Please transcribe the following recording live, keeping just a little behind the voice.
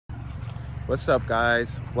What's up,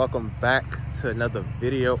 guys? Welcome back to another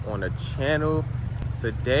video on the channel.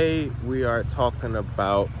 Today we are talking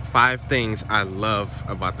about 5 things I love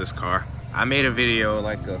about this car. I made a video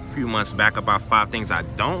like a few months back about 5 things I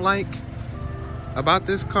don't like about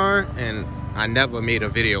this car, and I never made a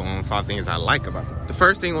video on 5 things I like about it. The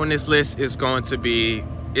first thing on this list is going to be,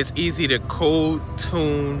 it's easy to code,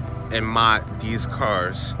 tune, and mod these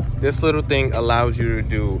cars. This little thing allows you to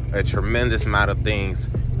do a tremendous amount of things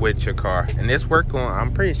with your car, and this works on,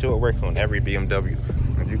 I'm pretty sure it works on every BMW.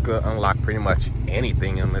 You could unlock pretty much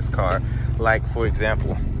anything in this car. Like, for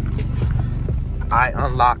example, I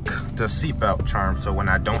unlock the seatbelt charm, so when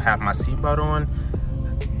I don't have my seatbelt on,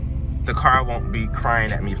 the car won't be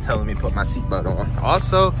crying at me telling me to put my seatbelt on.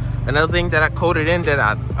 Also, another thing that I coded in that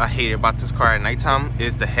I hate about this car at nighttime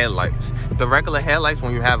is the headlights. The regular headlights,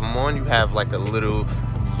 when you have them on, you have like a little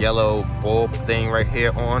yellow bulb thing right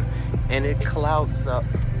here on, and it clouds up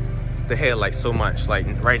the headlights so much. Like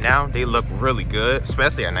right now, they look really good,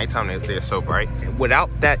 especially at nighttime. They're so bright. Without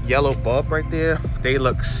that yellow bulb right there, they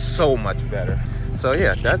look so much better. So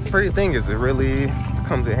yeah, that pretty thing is, it really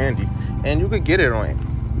comes in handy, and you could get it on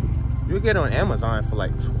Amazon for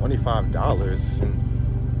like $25,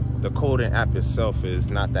 and the coding app itself is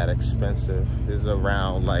not that expensive. It's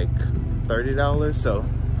around like $30, so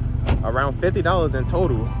around $50 in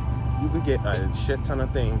total. You could get a shit ton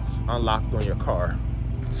of things unlocked on your car.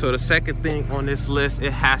 So the second thing on this list,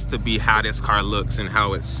 it has to be how this car looks and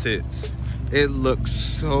how it sits. It looks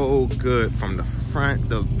so good from the front,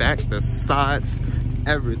 the back, the sides,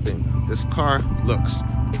 everything. This car looks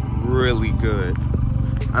really good.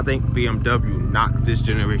 I think BMW knocked this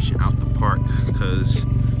generation out the park because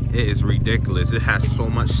it is ridiculous. It has so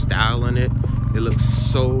much style in it. It looks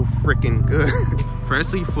so freaking good.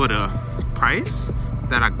 Especially for the price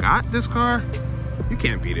that I got this car, you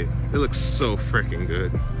can't beat it. It looks so freaking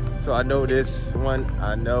good. So I know this one,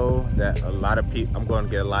 I know that a lot of people, I'm going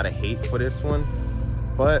to get a lot of hate for this one,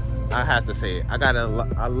 but I have to say it.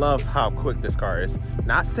 I love how quick this car is.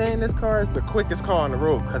 Not saying this car is the quickest car on the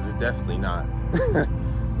road, because it's definitely not.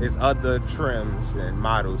 There's other trims and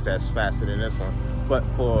models that's faster than this one, but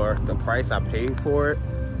for the price I paid for it,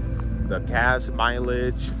 the gas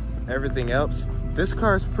mileage, everything else, this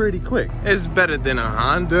car is pretty quick. It's better than a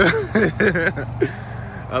Honda.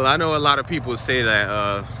 I know a lot of people say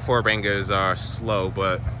that four bangers are slow,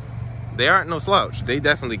 but they aren't no slouch. They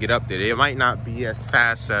definitely get up there. They might not be as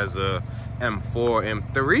fast as a M4,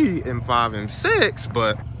 M3, M5, M6,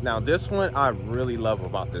 but now this one I really love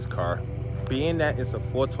about this car. Being that it's a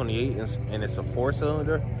 428 and it's a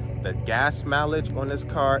 4-cylinder, the gas mileage on this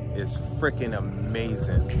car is freaking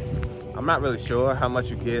amazing. I'm not really sure how much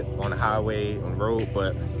you get on the highway, on the road,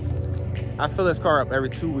 but I fill this car up every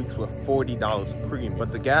 2 weeks with $40 premium.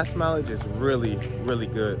 But the gas mileage is really, really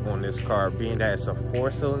good on this car, being that it's a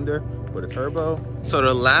 4-cylinder with a turbo. So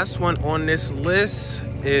the last one on this list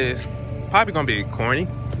is probably gonna be corny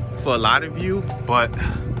for a lot of you, but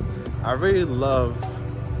I really love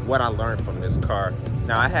what I learned from this car.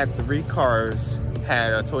 Now, I had 3 cars,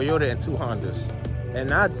 had a Toyota and 2 Hondas,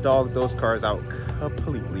 and I dogged those cars out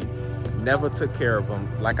completely. Never took care of them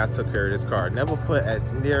like I took care of this car. Never put as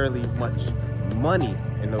nearly much money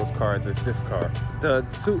in those cars as this car. The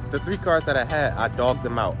 3 cars that I had, I dogged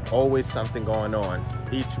them out. Always something going on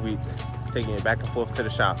each week, taking it back and forth to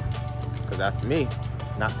the shop, because that's me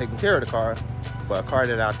not taking care of the car. But a car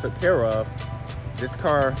that I took care of, this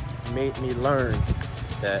car made me learn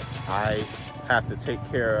that I have to take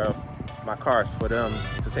care of my cars for them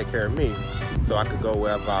to take care of me, so I could go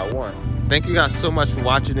wherever I want. Thank you guys so much for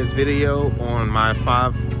watching this video on my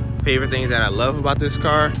 5 favorite things that I love about this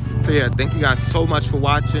car. So yeah, thank you guys so much for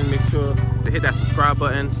watching. Make sure to hit that subscribe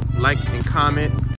button, like and comment.